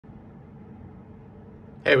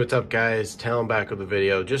Hey, what's up guys? Talon back with a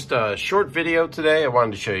video. Just a short video today. I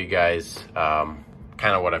wanted to show you guys kind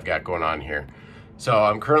of what I've got going on here. So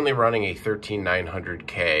I'm currently running a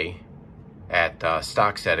 13900K at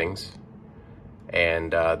stock settings,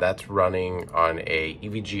 and that's running on a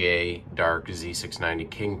A-Die Dark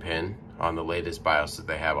Z690 Kingpin on the latest BIOS that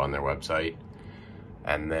they have on their website.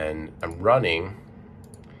 And then I'm running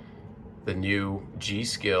the new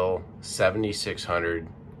G.Skill 7600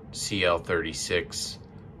 CL36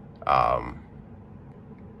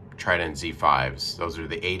 Trident Z5s. Those are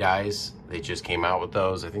the A-Dies. They just came out with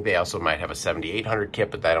those. I think they also might have a 7800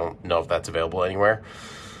 kit, but I don't know if that's available anywhere.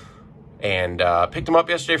 And picked them up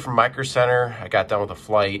yesterday from Micro Center. I got done with a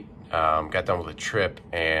flight, got done with a trip,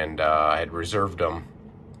 and I had reserved them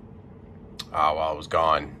while I was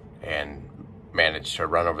gone, and managed to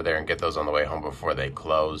run over there and get those on the way home before they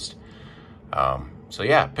closed. So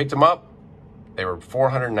yeah, picked them up. They were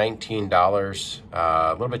 $419,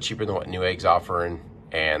 a little bit cheaper than what Newegg's offering,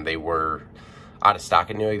 and they were out of stock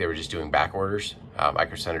at Newegg. They were just doing back orders.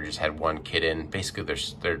 Micro Center just had one kit in. Basically,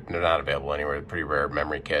 they're not available anywhere. They're a pretty rare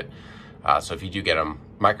memory kit. So if you do get them,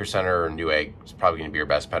 Micro Center or Newegg is probably going to be your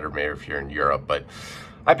best better made if you're in Europe. But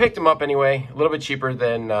I picked them up anyway, a little bit cheaper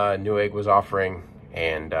than Newegg was offering,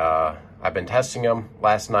 and I've been testing them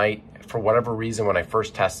last night. For whatever reason, when I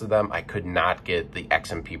first tested them, I could not get the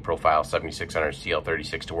XMP profile 7600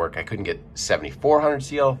 CL36 to work. I couldn't get 7400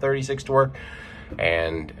 CL36 to work.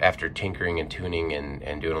 And after tinkering and tuning and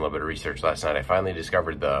doing a little bit of research last night, I finally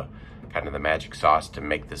discovered the kind of the magic sauce to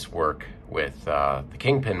make this work with the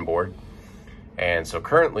Kingpin board. And so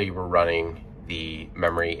currently we're running the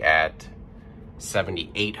memory at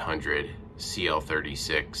 7800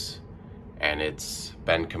 CL36. And it's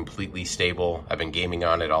been completely stable. I've been gaming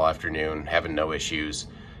on it all afternoon, having no issues.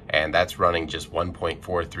 And that's running just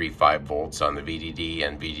 1.435 volts on the VDD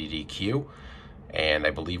and VDD-Q. And I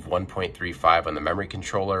believe 1.35 on the memory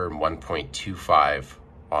controller and 1.25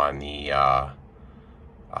 on the,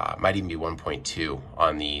 might even be 1.2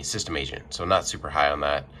 on the system agent. So not super high on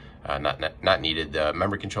that, not needed. The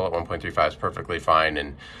memory controller at 1.35 is perfectly fine.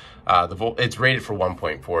 And it's rated for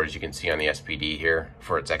 1.4, as you can see on the SPD here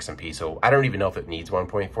for its XMP. So I don't even know if it needs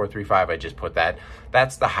 1.435. I just put that.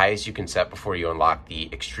 That's the highest you can set before you unlock the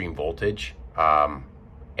extreme voltage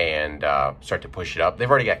and start to push it up. They've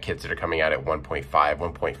already got kits that are coming out at 1.5,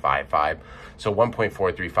 1.55. So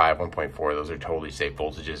 1.435, 1.4, those are totally safe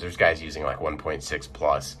voltages. There's guys using like 1.6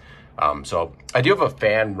 plus. So I do have a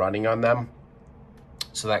fan running on them,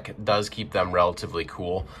 so that does keep them relatively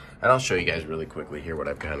cool. And I'll show you guys really quickly here what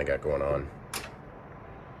I've kind of got going on.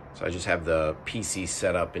 So I just have the PC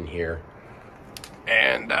set up in here,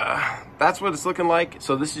 and that's what it's looking like.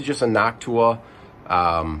 So this is just a Noctua.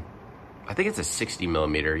 I think it's a 60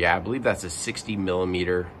 millimeter. Yeah, I believe that's a 60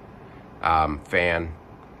 millimeter fan,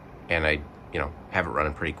 and I, have it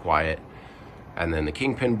running pretty quiet. And then the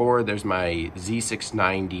Kingpin board, there's my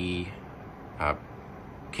Z690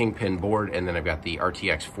 Kingpin board, and then I've got the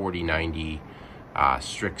RTX 4090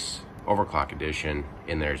 Strix overclock edition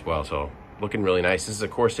in there as well. So looking really nice. This is a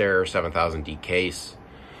Corsair 7000D case,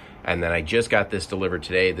 and then I just got this delivered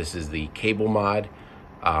today. This is the cable mod,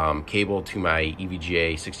 cable to my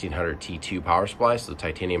EVGA 1600 T2 power supply, so the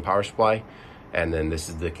titanium power supply. And then this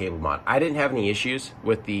is the cable mod. I didn't have any issues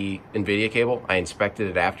with the NVIDIA cable. I inspected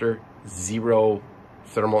it after, zero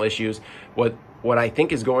thermal issues. What I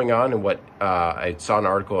think is going on, and what I saw an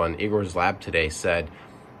article on Igor's lab today, said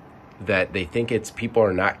that they think it's people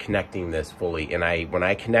are not connecting this fully. And when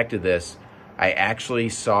I connected this, I actually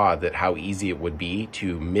saw that how easy it would be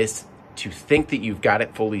to think that you've got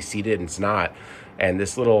it fully seated, and it's not. And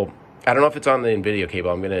this little, I don't know if it's on the NVIDIA cable,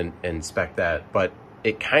 I'm gonna inspect that, but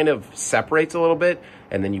it kind of separates a little bit,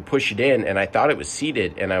 and then you push it in, and I thought it was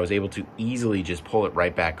seated, and I was able to easily just pull it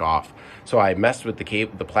right back off. So I messed with the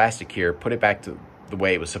cable, the plastic here, put it back to the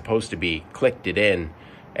way it was supposed to be, clicked it in,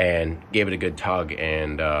 and gave it a good tug,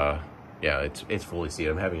 and yeah, it's fully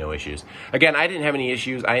seated. I'm having no issues. Again, I didn't have any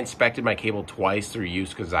issues. I inspected my cable twice through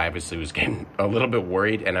use because I obviously was getting a little bit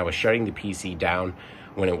worried, and I was shutting the PC down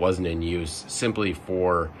when it wasn't in use simply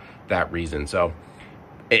for that reason. So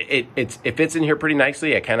it fits in here pretty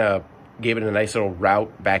nicely. I kind of gave it a nice little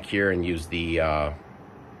route back here and used the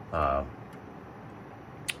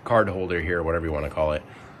card holder here, whatever you want to call it,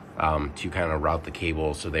 to kind of route the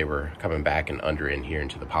cable so they were coming back and under in here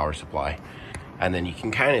into the power supply. And then you can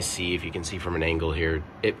kind of see, if you can see from an angle here,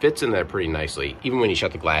 it fits in there pretty nicely. Even when you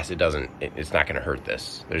shut the glass, it's not going to hurt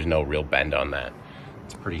this. There's no real bend on that.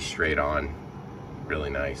 It's pretty straight on, really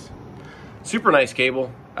nice. Super nice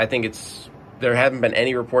cable. I think it's there haven't been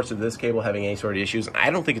any reports of this cable having any sort of issues. I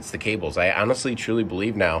don't think it's the cables. I honestly, truly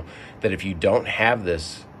believe now that if you don't have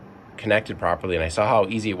this connected properly, and I saw how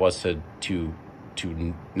easy it was to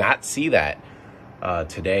not see that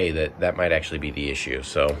today, that might actually be the issue.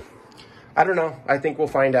 So I don't know. I think we'll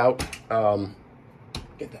find out.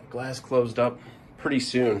 Get that glass closed up pretty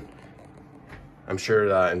soon. I'm sure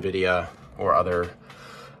NVIDIA or other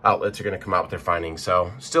outlets are going to come out with their findings.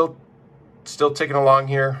 So still ticking along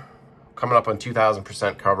here, coming up on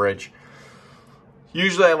 2,000% coverage.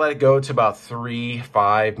 Usually I let it go to about 3,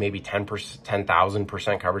 5, maybe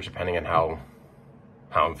 10,000% coverage, depending on how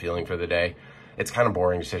I'm feeling for the day. It's kind of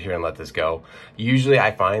boring to sit here and let this go. Usually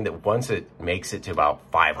I find that once it makes it to about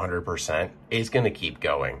 500%, it's going to keep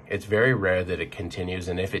going. It's very rare that it continues,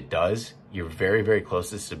 and if it does, you're very, very close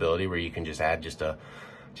to stability where you can just add just a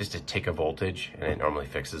tick of voltage and it normally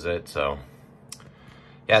fixes it. So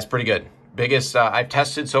yeah, it's pretty good. Biggest I've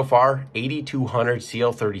tested so far, 8200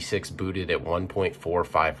 CL36 booted at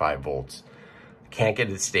 1.455 volts. Can't get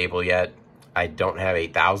it stable yet. I don't have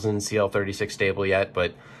 8000 CL36 stable yet,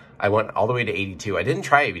 but I went all the way to 82. I didn't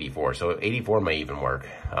try 84, so 84 might even work.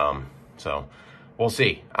 So we'll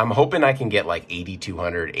see. I'm hoping I can get like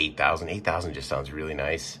 8200, 8000. 8000 just sounds really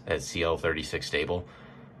nice as CL36 stable.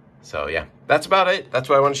 So yeah, that's about it. That's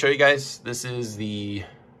what I want to show you guys. This is the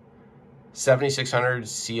 7600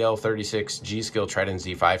 CL36 G.Skill Trident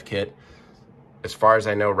Z5 kit. As far as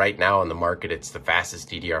I know right now on the market, it's the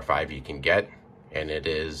fastest DDR5 you can get, and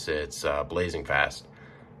it's blazing fast.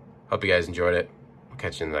 Hope you guys enjoyed it. I'll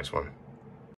catch you in the next one.